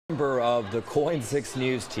Member of the KOIN 6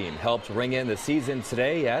 News team helped ring in the season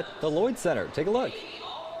today at the Lloyd Center. Take a look.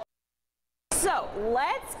 So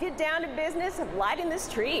let's get down to business of lighting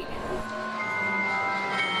this tree.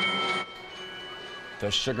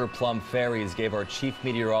 The Sugar Plum Fairies gave our Chief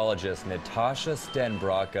Meteorologist Natasha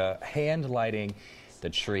Stenbock a hand lighting the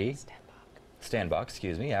tree. Stenbock,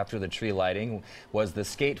 excuse me. After the tree lighting was the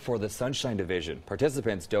Skate for the Sunshine Division.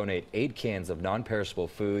 Participants donate 8 cans of non-perishable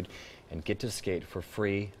food and get to skate for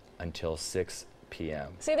free until 6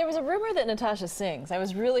 p.m. See, there was a rumor that Natasha sings. I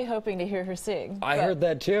was really hoping to hear her sing. I heard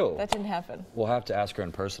that too. That didn't happen. We'll have to ask her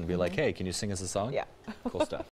in person and be like, hey, can you sing us a song? Yeah. Cool stuff.